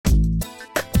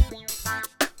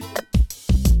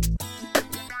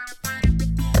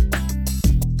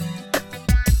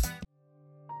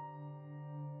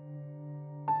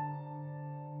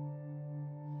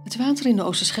water in de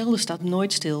Oosterschelde staat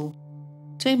nooit stil.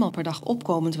 2 maal per dag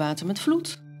opkomend water met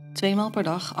vloed, 2 maal per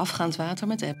dag afgaand water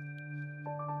met eb.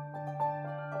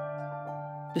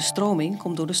 De stroming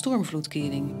komt door de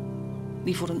stormvloedkering,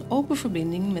 die voor een open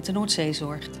verbinding met de Noordzee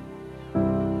zorgt.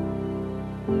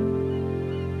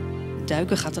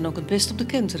 Duiken gaat dan ook het best op de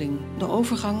kentering, de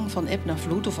overgang van eb naar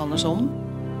vloed of andersom,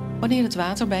 wanneer het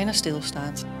water bijna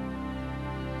stilstaat.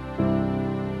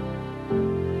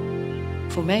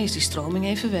 Voor mij is die stroming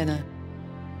even wennen,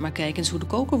 maar kijk eens hoe de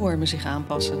kokerwormen zich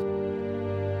aanpassen.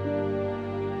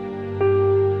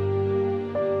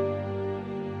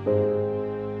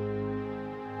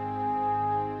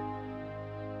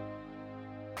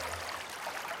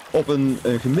 Op een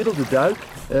gemiddelde duik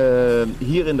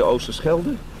hier in de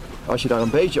Oosterschelde, als je daar een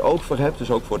beetje oog voor hebt,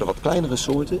 dus ook voor de wat kleinere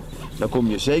soorten, dan kom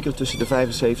je zeker tussen de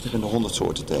 75 en de 100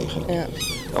 soorten tegen. Ja.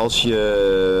 Als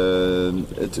je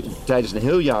het tijdens een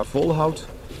heel jaar volhoudt,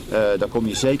 dan kom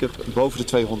je zeker boven de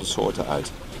 200 soorten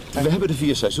uit. We hebben de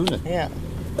 4 seizoenen. Ja.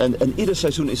 En ieder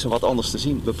seizoen is er wat anders te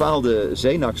zien. Bepaalde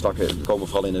zeenaakstakken komen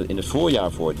vooral in het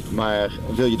voorjaar voor. Maar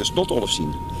wil je de snotolf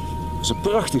zien, dat is een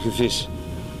prachtige vis.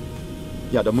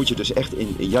 Ja, dan moet je dus echt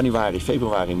in januari,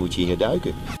 februari moet je hier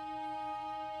duiken.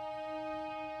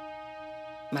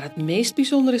 Maar het meest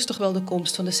bijzonder is toch wel de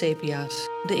komst van de sepia's,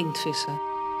 de inktvissen,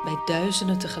 bij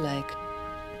duizenden tegelijk.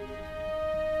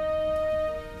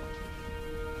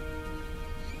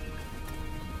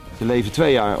 Ze leven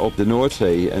 2 jaar op de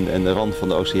Noordzee en de rand van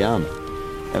de oceaan.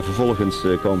 En vervolgens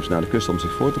komen ze naar de kust om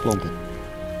zich voor te planten.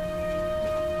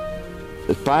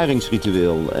 Het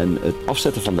paringsritueel en het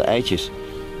afzetten van de eitjes,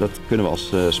 dat kunnen we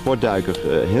als sportduiker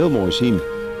heel mooi zien.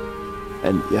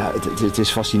 En ja, het is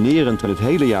fascinerend. Het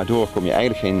hele jaar door kom je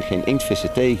eigenlijk geen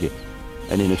inktvissen tegen.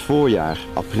 En in het voorjaar,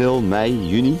 april, mei,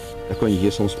 juni, dan kun je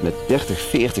hier soms met 30,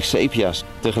 40 sepia's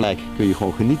tegelijk kun je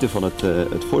gewoon genieten van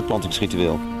het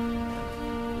voortplantingsritueel.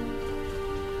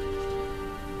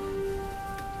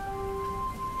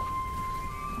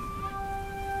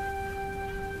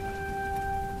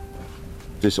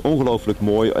 Het is ongelooflijk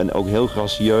mooi en ook heel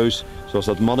gracieus, zoals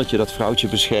dat mannetje dat vrouwtje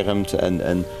beschermt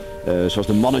en zoals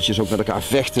de mannetjes ook met elkaar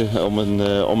vechten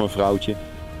om een vrouwtje.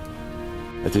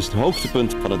 Het is het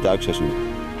hoogtepunt van het duikseizoen.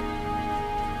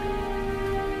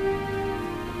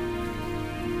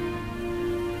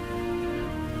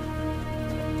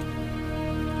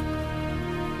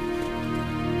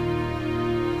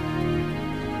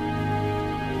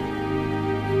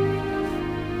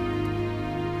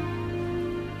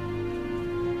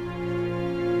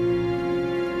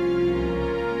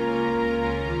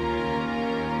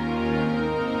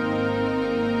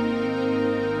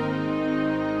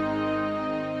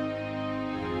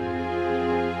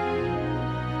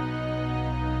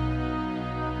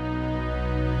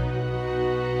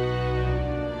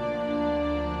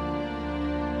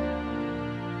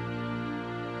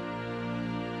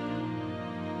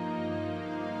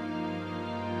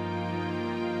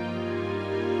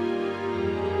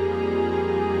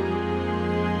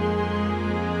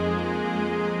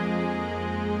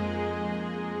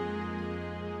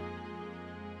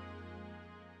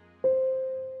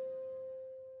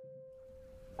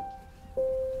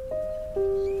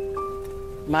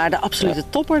 Maar de absolute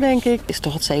topper, denk ik, is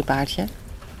toch het zeepaardje?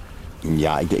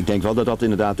 Ja, ik denk wel dat dat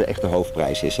inderdaad de echte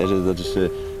hoofdprijs is. Hè. Dat is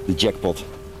de jackpot.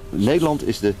 Nederland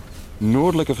is de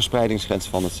noordelijke verspreidingsgrens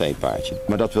van het zeepaardje.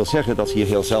 Maar dat wil zeggen dat ze hier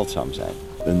heel zeldzaam zijn.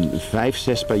 Een 5,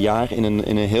 6 per jaar in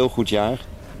een heel goed jaar.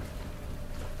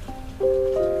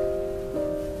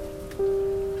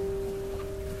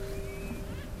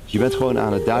 Je bent gewoon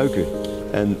aan het duiken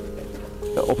en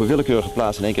op een willekeurige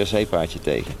plaats in één keer een zeepaardje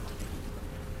tegen.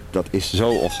 Dat is zo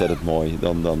ontzettend mooi.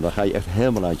 Dan ga je echt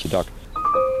helemaal uit je dak.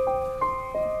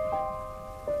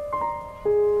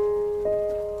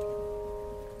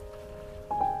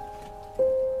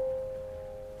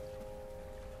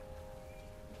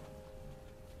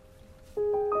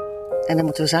 En daar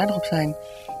moeten we zuinig op zijn.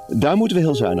 Daar moeten we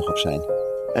heel zuinig op zijn.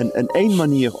 En één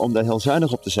manier om daar heel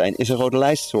zuinig op te zijn is een rode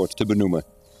lijstsoort te benoemen.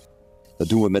 Dat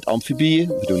doen we met amfibieën,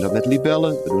 we doen dat met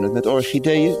libellen, we doen het met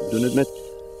orchideeën, we doen het met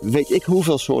weet ik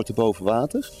hoeveel soorten boven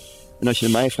water. En als je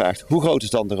mij vraagt, hoe groot is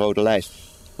dan de rode lijst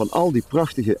van al die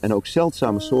prachtige en ook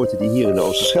zeldzame soorten die hier in de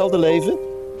Oosterschelde leven?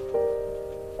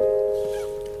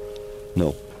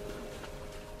 0.